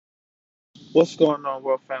What's going on,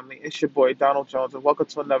 world family? It's your boy Donald Jones, and welcome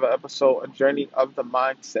to another episode, A Journey of the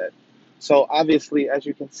Mindset. So, obviously, as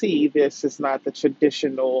you can see, this is not the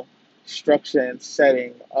traditional structure and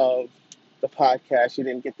setting of the podcast. You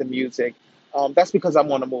didn't get the music. That's because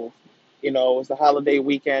I'm on the move. It was the holiday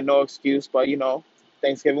weekend, no excuse, but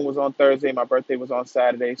Thanksgiving was on Thursday, my birthday was on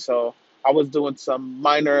Saturday, so I was doing some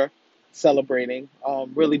minor celebrating.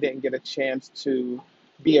 Really didn't get a chance to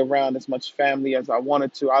be around as much family as I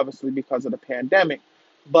wanted to, obviously because of the pandemic.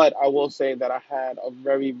 But I will say that I had a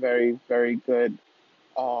very, very, very good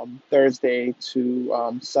Thursday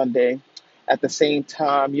to Sunday. At the same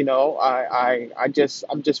time, I'm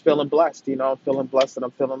just feeling blessed. I'm feeling blessed and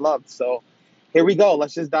I'm feeling loved. So here we go.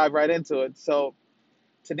 Let's just dive right into it. So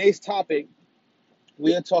today's topic,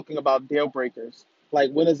 we are talking about deal breakers.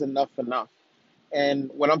 Like, when is enough enough?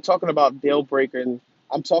 And when I'm talking about deal breaking,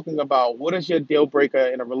 I'm talking about what is your deal breaker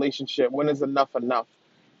in a relationship? When is enough enough?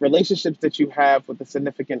 Relationships that you have with a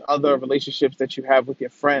significant other, relationships that you have with your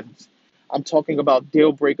friends. I'm talking about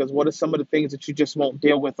deal breakers. What are some of the things that you just won't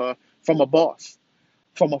deal with from a boss,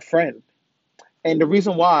 from a friend? And the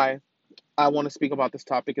reason why I want to speak about this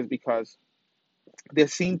topic is because there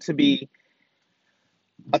seems to be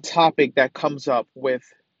a topic that comes up with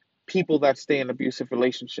people that stay in abusive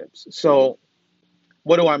relationships. So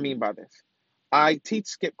what do I mean by this? I teach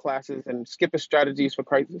skip classes, and skip is strategies for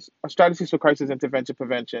crisis intervention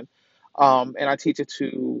prevention, and I teach it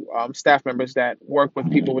to staff members that work with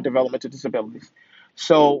people with developmental disabilities.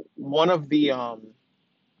 So one of the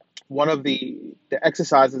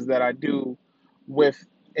exercises that I do with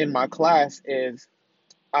in my class is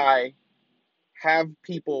I have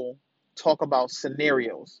people talk about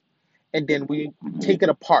scenarios, and then we take it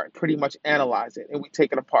apart, pretty much analyze it, and we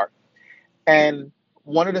take it apart. And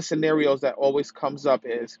one of the scenarios that always comes up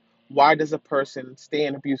is, why does a person stay in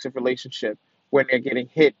an abusive relationship when they're getting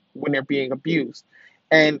hit, when they're being abused?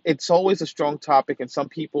 And it's always a strong topic, and some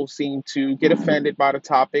people seem to get offended by the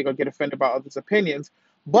topic or get offended by others' opinions.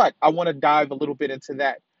 But I want to dive a little bit into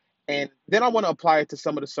that. And then I want to apply it to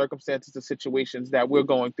some of the circumstances and situations that we're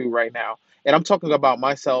going through right now. And I'm talking about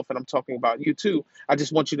myself and I'm talking about you too. I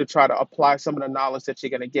just want you to try to apply some of the knowledge that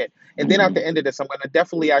you're going to get. And then at the end of this, I'm going to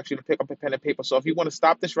definitely ask you to pick up a pen and paper. So if you want to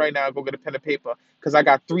stop this right now, go get a pen and paper because I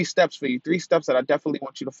got 3 steps for you, 3 steps that I definitely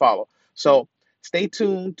want you to follow. So stay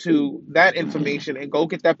tuned to that information and go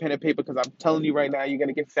get that pen and paper because I'm telling you right now, you're going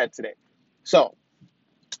to get fed today. So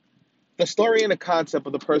the story and the concept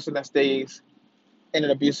of the person that stays in an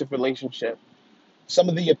abusive relationship. Some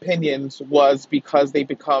of the opinions was because they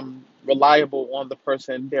become reliable on the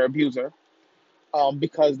person, their abuser,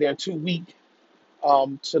 because they're too weak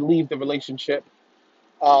to leave the relationship.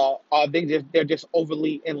 They're just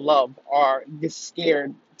overly in love or just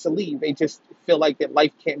scared to leave. They just feel like that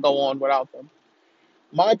life can't go on without them.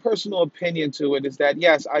 My personal opinion to it is that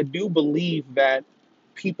yes, I do believe that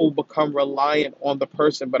people become reliant on the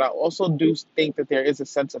person, but I also do think that there is a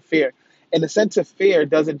sense of fear. And the sense of fear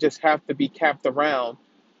doesn't just have to be capped around,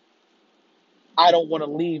 I don't want to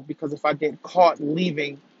leave because if I get caught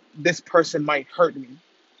leaving, this person might hurt me.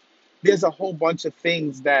 There's a whole bunch of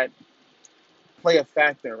things that play a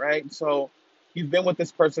factor, right? So you've been with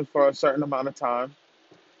this person for a certain amount of time,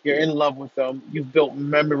 you're in love with them, you've built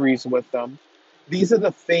memories with them. These are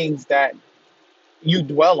the things that you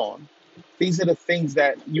dwell on. These are the things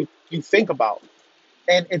that you think about.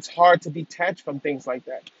 And it's hard to detach from things like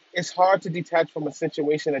that. It's hard to detach from a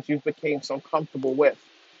situation that you've become so comfortable with.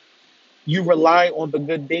 You rely on the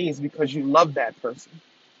good days because you love that person.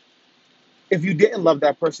 If you didn't love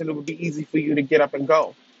that person, it would be easy for you to get up and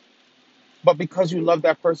go. But because you love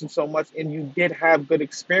that person so much and you did have good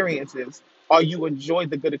experiences, or you enjoyed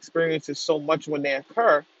the good experiences so much when they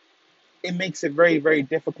occur, it makes it very, very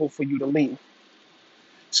difficult for you to leave.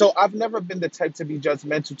 So I've never been the type to be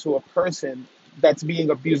judgmental to a person that's being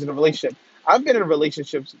abused in a relationship. I've been in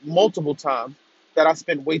relationships multiple times that I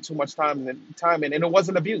spent way too much time in, and it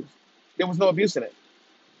wasn't abuse. There was no abuse in it.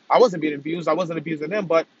 I wasn't being abused. I wasn't abusing them,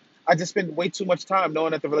 but I just spent way too much time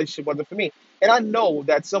knowing that the relationship wasn't for me. And I know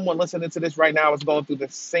that someone listening to this right now is going through the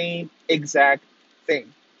same exact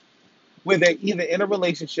thing, where they're either in a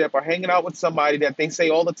relationship or hanging out with somebody that they say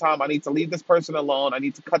all the time, I need to leave this person alone. I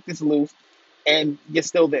need to cut this loose. And you're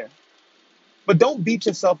still there. But don't beat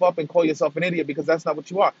yourself up and call yourself an idiot because that's not what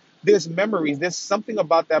you are. There's memories. There's something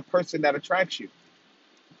about that person that attracts you,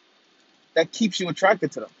 that keeps you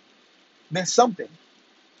attracted to them. There's something.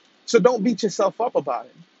 So don't beat yourself up about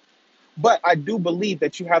it. But I do believe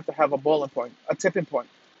that you have to have a boiling point, a tipping point,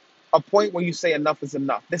 a point where you say enough is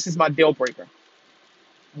enough. This is my deal breaker.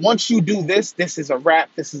 Once you do this, this is a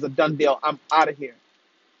wrap. This is a done deal. I'm out of here.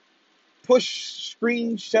 Push,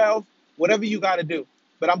 scream, shove. Whatever you got to do.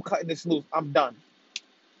 But I'm cutting this loose. I'm done.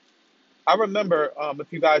 I remember,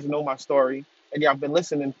 if you guys know my story, and yeah, I've been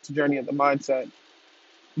listening to Journey of the Mindset,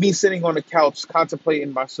 me sitting on the couch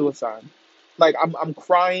contemplating my suicide. Like I'm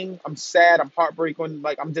crying, I'm sad, I'm heartbroken,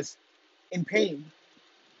 like I'm just in pain.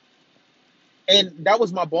 And that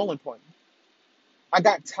was my boiling point. I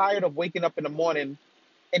got tired of waking up in the morning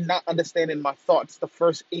and not understanding my thoughts the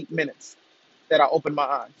first 8 minutes that I opened my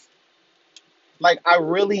eyes. Like I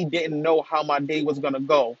really didn't know how my day was gonna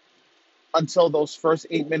go until those first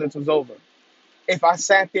 8 minutes was over. If I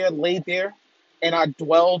sat there, laid there, and I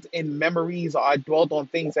dwelled in memories or I dwelled on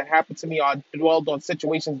things that happened to me or I dwelled on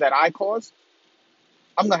situations that I caused,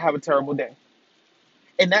 I'm gonna have a terrible day.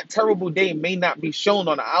 And that terrible day may not be shown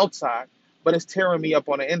on the outside, but it's tearing me up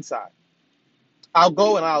on the inside. I'll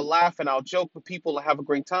go and I'll laugh and I'll joke with people and have a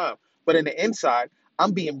great time. But in the inside,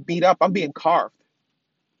 I'm being beat up, I'm being carved.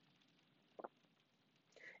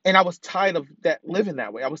 And I was tired of that living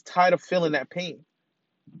that way. I was tired of feeling that pain.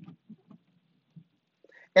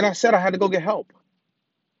 And I said I had to go get help.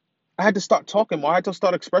 I had to start talking more. I had to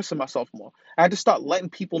start expressing myself more. I had to start letting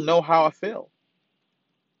people know how I feel.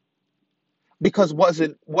 Because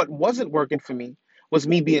wasn't what wasn't working for me was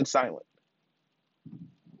me being silent.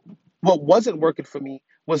 What wasn't working for me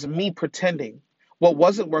was me pretending. What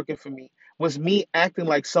wasn't working for me was me acting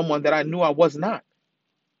like someone that I knew I was not.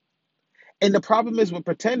 And the problem is with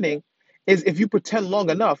pretending is if you pretend long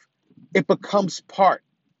enough, it becomes part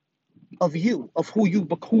of you, of who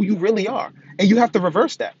you really are. And you have to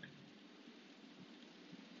reverse that.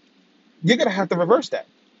 You're gonna have to reverse that.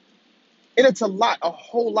 And it's a lot, a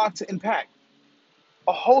whole lot to unpack.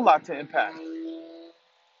 A whole lot to impact,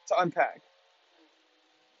 to unpack.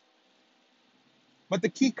 But the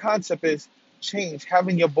key concept is change,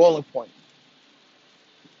 having your boiling point.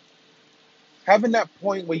 Having that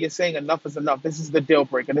point where you're saying enough is enough. This is the deal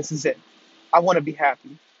breaker. This is it. I want to be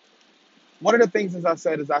happy. One of the things, as I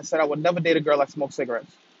said I would never date a girl that smokes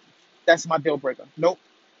cigarettes. That's my deal breaker. Nope.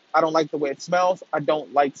 I don't like the way it smells. I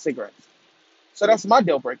don't like cigarettes. So that's my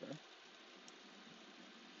deal breaker.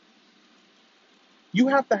 You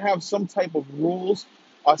have to have some type of rules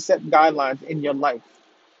or set guidelines in your life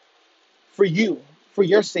for you, for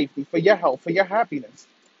your safety, for your health, for your happiness.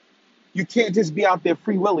 You can't just be out there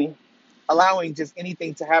free willy, allowing just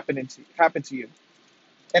anything to happen to you,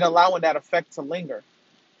 and allowing that effect to linger.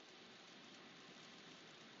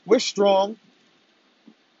 We're strong,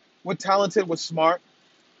 we're talented, we're smart,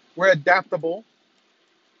 we're adaptable.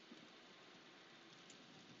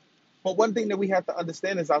 But one thing that we have to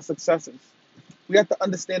understand is our successes. We have to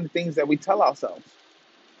understand the things that we tell ourselves.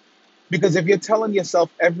 Because if you're telling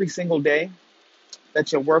yourself every single day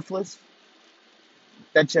that you're worthless,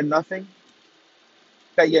 that you're nothing,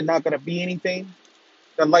 that you're not going to be anything,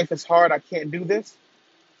 that life is hard, I can't do this,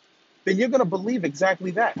 then you're going to believe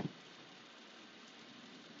exactly that.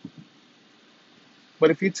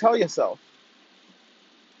 But if you tell yourself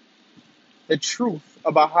the truth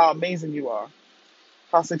about how amazing you are,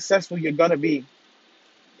 how successful you're going to be,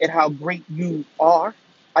 and how great you are,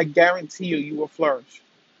 I guarantee you, you will flourish.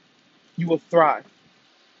 You will thrive.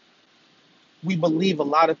 We believe a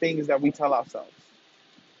lot of things that we tell ourselves,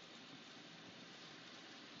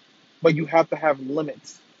 but you have to have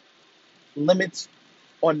limits. Limits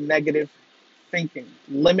on negative thinking,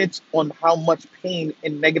 limits on how much pain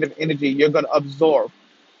and negative energy you're going to absorb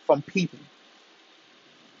from people,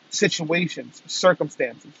 situations,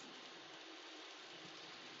 circumstances.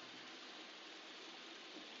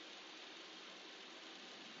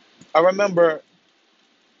 I remember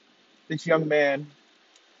this young man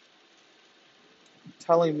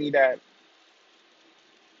telling me that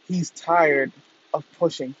he's tired of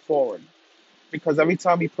pushing forward because every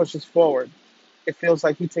time he pushes forward, it feels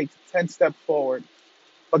like he takes 10 steps forward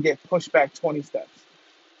but get pushed back 20 steps.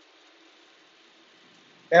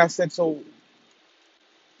 And I said, so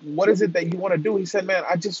what is it that you want to do? He said, man,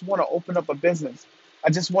 I just want to open up a business.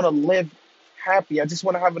 I just want to live happy. I just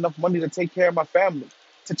want to have enough money to take care of my family,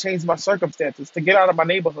 to change my circumstances, to get out of my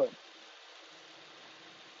neighborhood.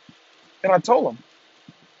 And I told him,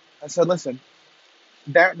 I said, listen,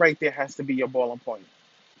 that right there has to be your boiling point.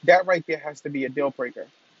 That right there has to be a deal breaker.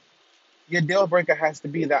 Your deal breaker has to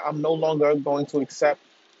be that I'm no longer going to accept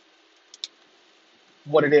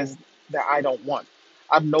what it is that I don't want.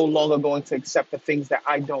 I'm no longer going to accept the things that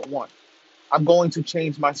I don't want. I'm going to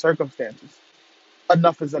change my circumstances.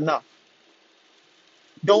 Enough is enough.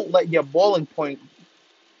 Don't let your boiling point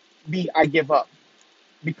be I give up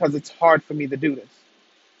because it's hard for me to do this.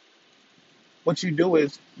 What you do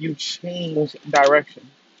is you change direction.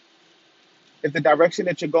 If the direction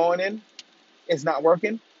that you're going in is not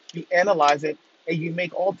working, you analyze it and you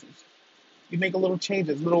make alters. You make a little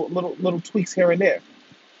changes, little tweaks here and there,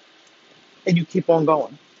 and you keep on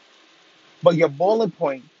going. But your boiling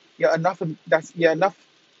point, your enough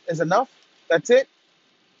is enough. That's it.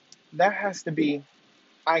 That has to be,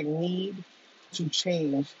 I need to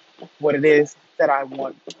change what it is that I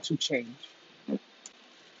want to change.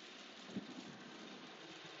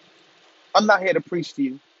 I'm not here to preach to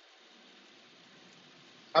you.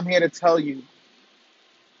 I'm here to tell you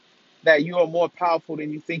that you are more powerful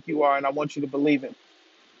than you think you are, and I want you to believe it.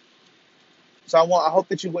 So I hope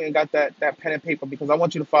that you went and got that pen and paper, because I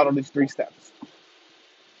want you to follow these 3 steps.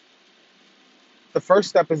 The first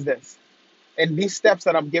step is this, and these steps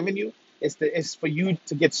that I'm giving you is for you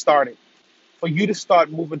to get started, for you to start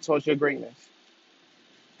moving towards your greatness.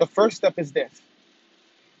 The first step is this: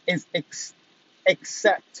 is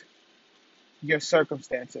accept your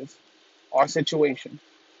circumstances or situation,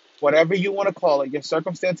 whatever you want to call it, your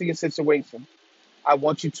circumstance or your situation. I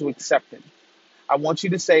want you to accept it. I want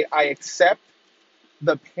you to say, I accept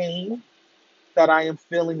the pain that I am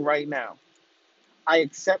feeling right now. I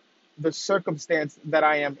accept the circumstance that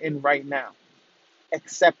I am in right now.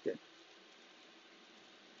 Accept it.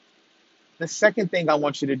 The second thing I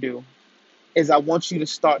want you to do is I want you to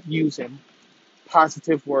start using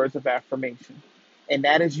positive words of affirmation. And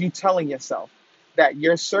that is you telling yourself that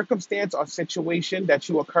your circumstance or situation that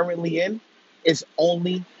you are currently in is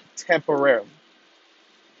only temporary.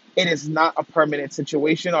 It is not a permanent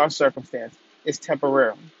situation or circumstance. It's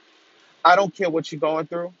temporary. I don't care what you're going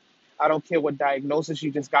through. I don't care what diagnosis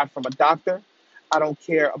you just got from a doctor. I don't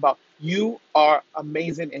care about, you are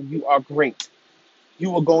amazing and you are great.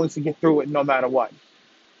 You are going to get through it no matter what.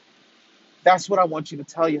 That's what I want you to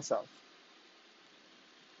tell yourself.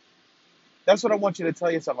 That's what I want you to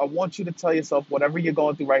tell yourself. I want you to tell yourself whatever you're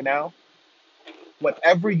going through right now,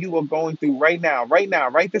 whatever you are going through right now,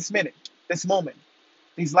 right this minute, this moment,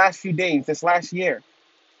 these last few days, this last year,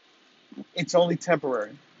 it's only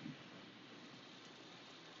temporary.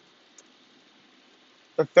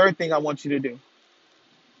 The third thing I want you to do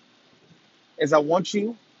is I want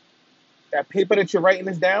you, that paper that you're writing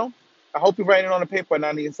this down, I hope you're writing it on a paper and not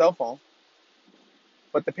on your cell phone,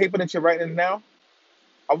 but the paper that you're writing it now,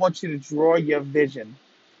 I want you to draw your vision.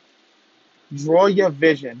 Draw your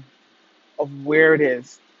vision of where it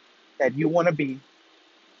is that you want to be,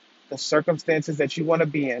 the circumstances that you want to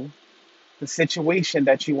be in, the situation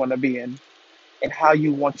that you want to be in, and how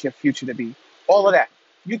you want your future to be. All of that.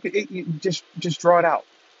 You just draw it out.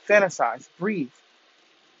 Fantasize, breathe.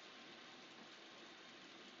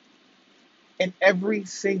 And every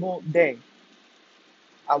single day,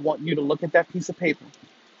 I want you to look at that piece of paper,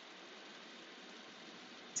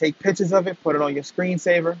 take pictures of it, put it on your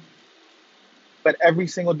screensaver. But every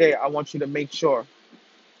single day, I want you to make sure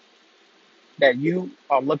that you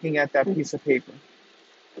are looking at that piece of paper.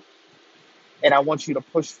 And I want you to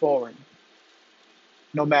push forward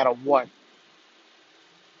no matter what,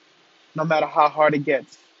 no matter how hard it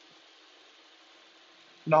gets,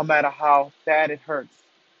 no matter how bad it hurts.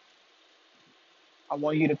 I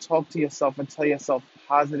want you to talk to yourself and tell yourself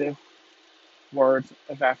positive words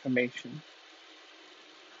of affirmation.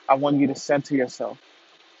 I want you to center yourself.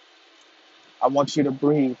 I want you to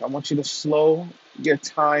breathe. I want you to slow your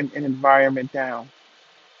time and environment down.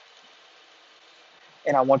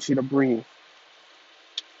 And I want you to breathe.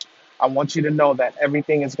 I want you to know that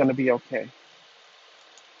everything is going to be okay.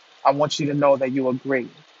 I want you to know that you are great.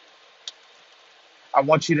 I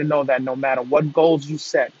want you to know that no matter what goals you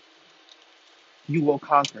set, you will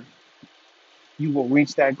conquer. You will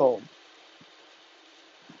reach that goal.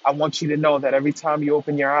 I want you to know that every time you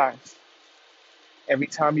open your eyes, every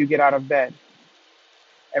time you get out of bed,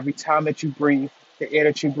 every time that you breathe, the air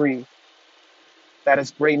that you breathe, that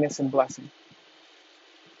is greatness and blessing.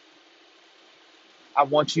 I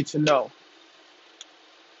want you to know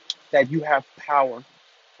that you have power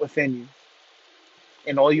within you.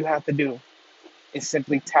 And all you have to do is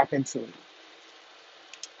simply tap into it.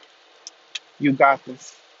 You got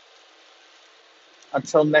this.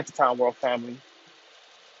 Until next time, world family,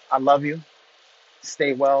 I love you.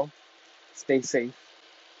 Stay well. Stay safe.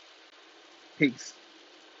 Peace.